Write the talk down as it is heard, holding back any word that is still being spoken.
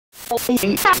and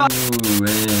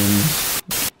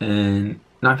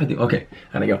 9:50. Okay,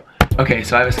 gotta go. Okay,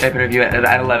 so I have a Skype interview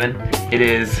at 11. It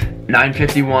is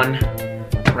 9:51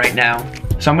 right now.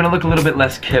 So I'm gonna look a little bit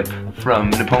less Kip from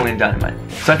Napoleon Dynamite.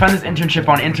 So I found this internship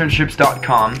on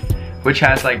internships.com, which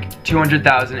has like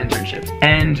 200,000 internships.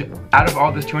 And out of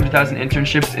all those 200,000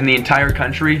 internships in the entire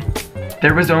country,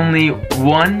 there was only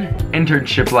one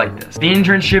internship like this. The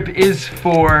internship is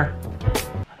for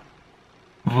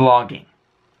vlogging.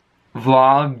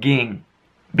 Vlogging.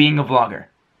 Being a vlogger.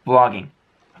 Vlogging.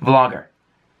 Vlogger.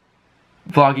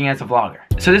 Vlogging as a vlogger.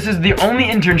 So this is the only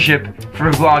internship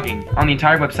for vlogging on the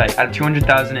entire website out of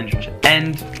 200,000 internships.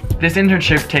 And this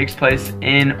internship takes place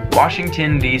in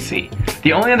Washington, D.C.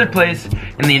 The only other place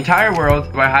in the entire world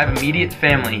where I have immediate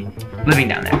family living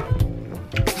down there.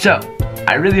 So,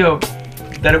 I really hope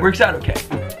that it works out okay.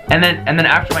 And then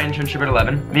after my internship at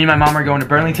 11, me and my mom are going to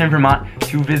Burlington, Vermont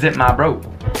to visit my bro.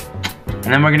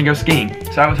 And then we're gonna go skiing.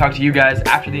 So I will talk to you guys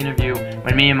after the interview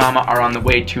when me and mama are on the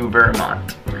way to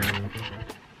Vermont.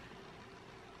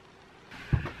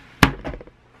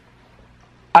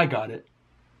 I got it.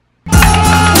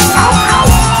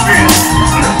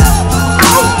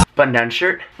 Button down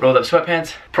shirt, rolled up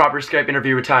sweatpants, proper Skype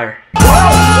interview attire.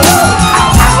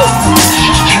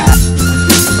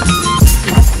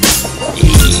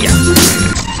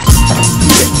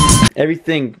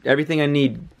 Everything I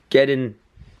need, get in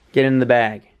the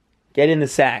bag. Get in the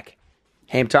sack.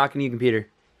 Hey, I'm talking to you, computer.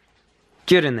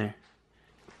 Get in there.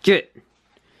 Get.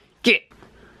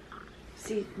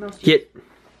 See, most Get.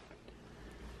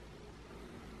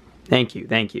 Thank you.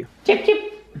 Chip.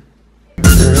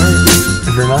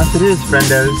 Vermont it is,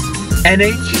 friendos.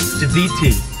 NH to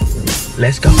VT.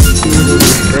 Let's go. I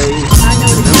know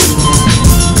what it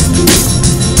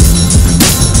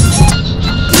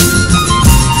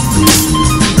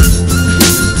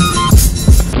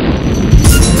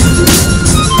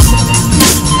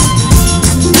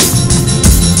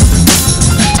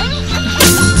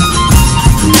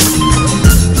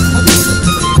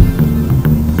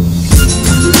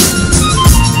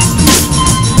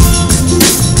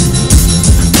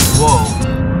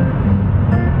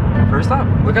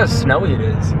Look how snowy it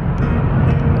is.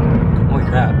 Holy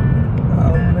crap.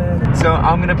 Oh man. So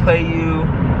I'm gonna play you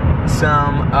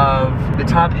some of the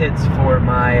top hits for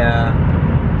my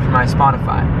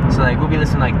Spotify. So like we'll be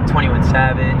listening to like 21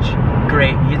 Savage.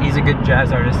 Great. He's a good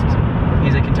jazz artist.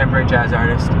 He's a contemporary jazz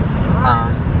artist.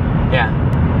 Yeah,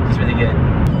 he's really good.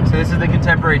 So this is the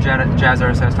contemporary jazz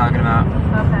artist I was talking about.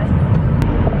 Okay.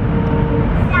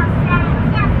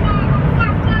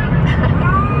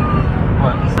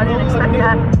 What? I didn't expect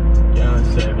that. Young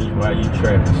Savage, why you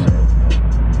trapping so hard?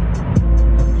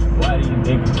 Why do you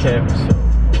niggas capping so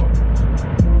hard?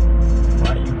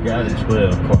 Why you got a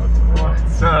 12 car?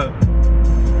 What's up?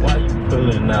 Why you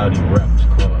pulling out these rappers'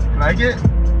 cars? Like it?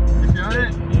 You feeling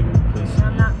it?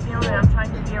 I'm not feeling it. I'm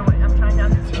trying to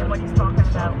understand what he's talking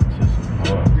about.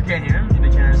 You can't hear him? You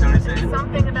can't understand what he's saying?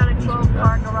 Something about a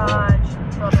 12-car garage.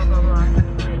 Blah blah blah blah.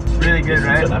 Really good,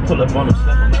 right? I pull up on him,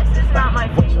 slap him. This is not my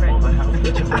favorite.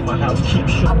 My house keep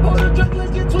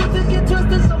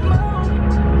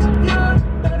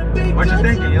What you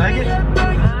thinking? You like it?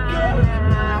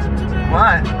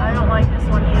 What? I don't like this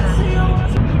one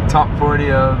either. Top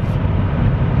 40 of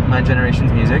my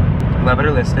generation's music. Love it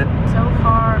or list it. So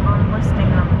far, I'm listing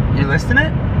them. You listing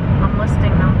it? I'm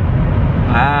listing them.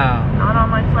 Wow. Not on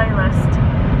my playlist.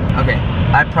 Okay,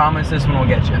 I promise this one will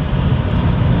get you.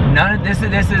 None of this is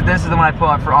the one I pull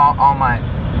out for all my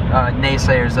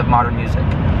naysayers of modern music.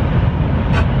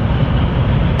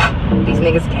 These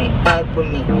niggas can't fuck with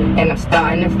me, and I'm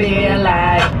starting to feel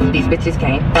like these bitches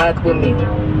can't fuck with me.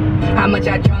 How much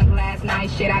I drunk last night,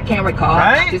 shit I can't recall.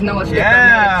 Right? Just know it's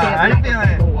Yeah, I feel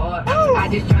it. I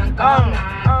just drunk all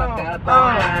night, fucked up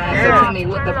all night. So tell me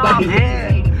what the fuck is bitches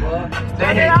hating for?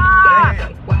 Turn it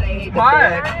Why they hate the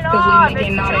Why? Cause we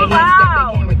making all the hits that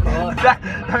they can't record.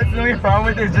 That's the only problem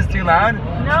with it, it's just too loud?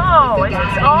 No, it's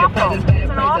awful. It's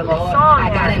an awful song. I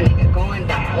got a nigga going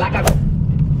down like a...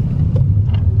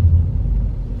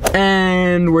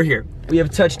 And we're here. We have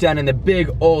touchdown in the big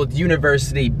old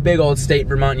university, big old state,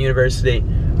 Vermont University.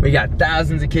 We got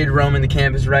thousands of kids roaming the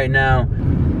campus right now.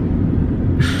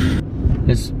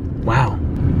 It's, wow.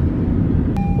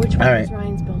 Which one is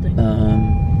Ryan's building?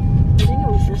 I think it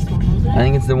was this one, was it? I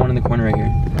think it's the one in the corner right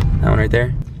here. That one right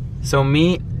there. So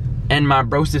me and my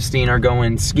brostestein are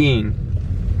going skiing.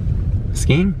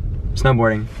 Skiing?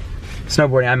 Snowboarding.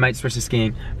 Snowboarding, I might switch to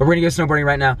skiing. But we're gonna go snowboarding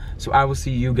right now. So I will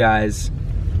see you guys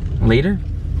later,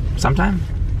 sometime.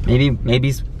 Maybe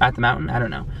at the mountain, I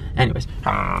don't know. Anyways.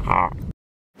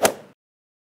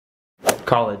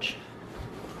 College.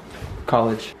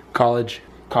 college, college,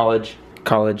 college,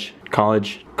 college,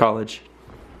 college, college,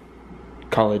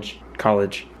 college,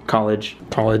 college, college,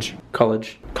 college,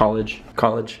 college, college,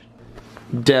 college.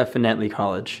 Definitely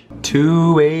college.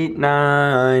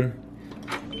 289.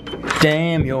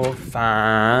 Damn, you're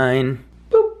fine.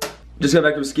 Boop. Just got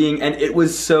back from skiing and it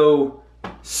was so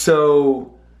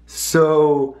cold.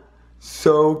 So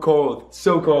cold.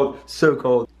 So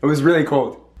cold. It was really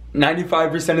cold.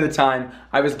 95% of the time,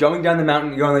 I was going down the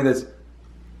mountain going like this.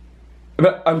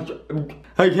 But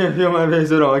I can't feel my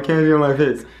face at all. I can't feel my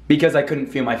face. Because I couldn't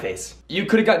feel my face. You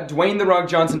could have got Dwayne "The Rock"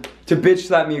 Johnson to bitch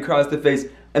slap me across the face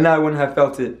and I wouldn't have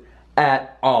felt it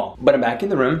at all. But I'm back in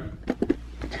the room.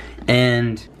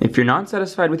 And if you're not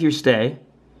satisfied with your stay,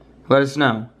 let us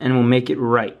know and we'll make it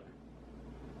right.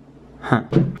 Huh.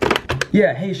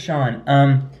 Yeah, hey Sean,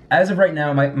 as of right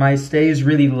now, my stay is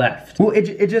really left. Well,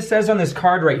 it just says on this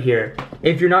card right here,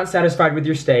 if you're not satisfied with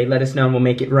your stay, let us know and we'll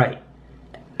make it right.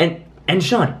 And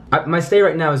Sean, my stay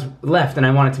right now is left and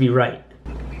I want it to be right.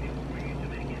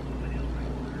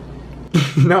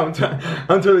 No,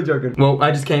 I'm totally joking. Well,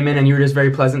 I just came in and you were just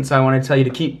very pleasant, so I wanted to tell you to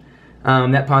keep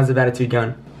that positive attitude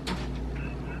going.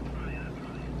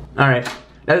 Alright,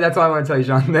 that's all I want to tell you,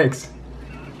 Sean. Thanks.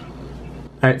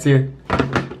 Alright, see you.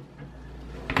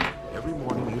 Every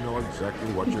morning you know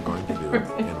exactly what you're going to do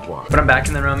and why. But I'm back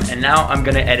in the room and now I'm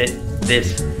gonna edit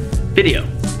this video.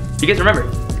 You guys remember,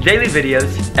 daily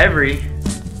videos every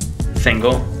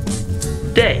single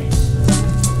day.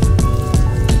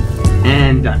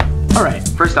 And done. Alright,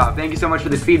 first off, thank you so much for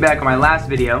the feedback on my last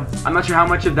video. I'm not sure how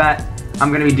much of that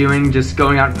I'm gonna be doing, just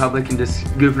going out in public and just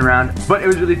goofing around, but it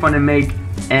was really fun to make.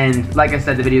 And like I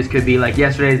said, the videos could be like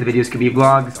yesterday's, the videos could be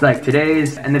vlogs like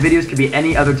today's, and the videos could be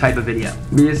any other type of video.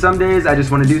 Because some days I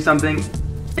just want to do something,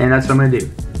 and that's what I'm gonna do.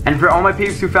 And for all my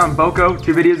peeps who found Boko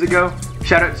 2 videos ago,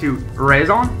 shout out to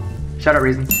Raison. Shout out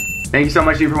Raisins. Thank you so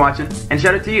much for watching. And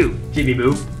shout out to you, GB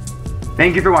Boo.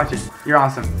 Thank you for watching. You're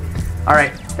awesome.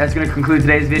 Alright, that's gonna conclude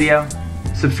today's video.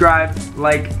 Subscribe,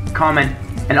 like, comment,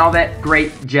 and all that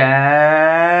great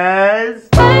jazz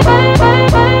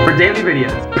for daily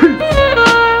videos. Peace.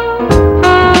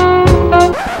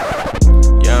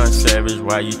 Young Savage,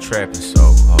 why you trapping so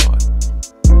hard?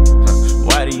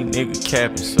 Why these niggas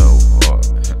capping so hard?